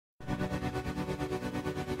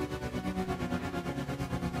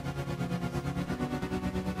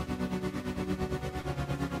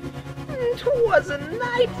'Twasn't was a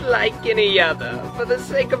night like any other. For the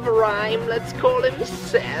sake of rhyme, let's call him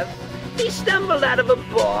Seth. He stumbled out of a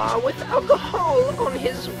bar with alcohol on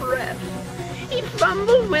his breath. He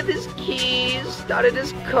fumbled with his keys, started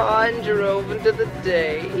his car and drove into the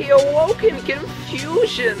day. He awoke in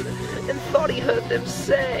confusion and thought he heard them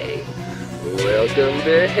say, "Welcome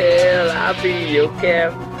to hell, I'll be your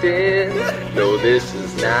captain. No, this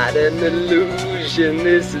is not an illusion,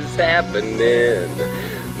 this is happening.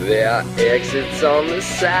 There are exits on the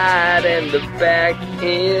side and the back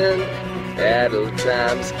end. At all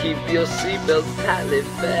times, keep your seatbelts tightly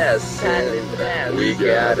fastened. We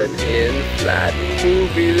got an in-flight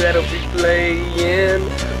movie that'll be playing.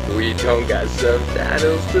 We don't got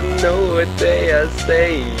subtitles to know what they are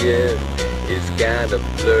saying. It's kinda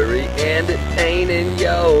blurry and it ain't in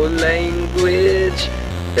your language.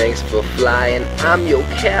 Thanks for flying, I'm your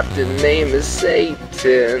captain, name is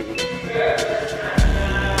Satan."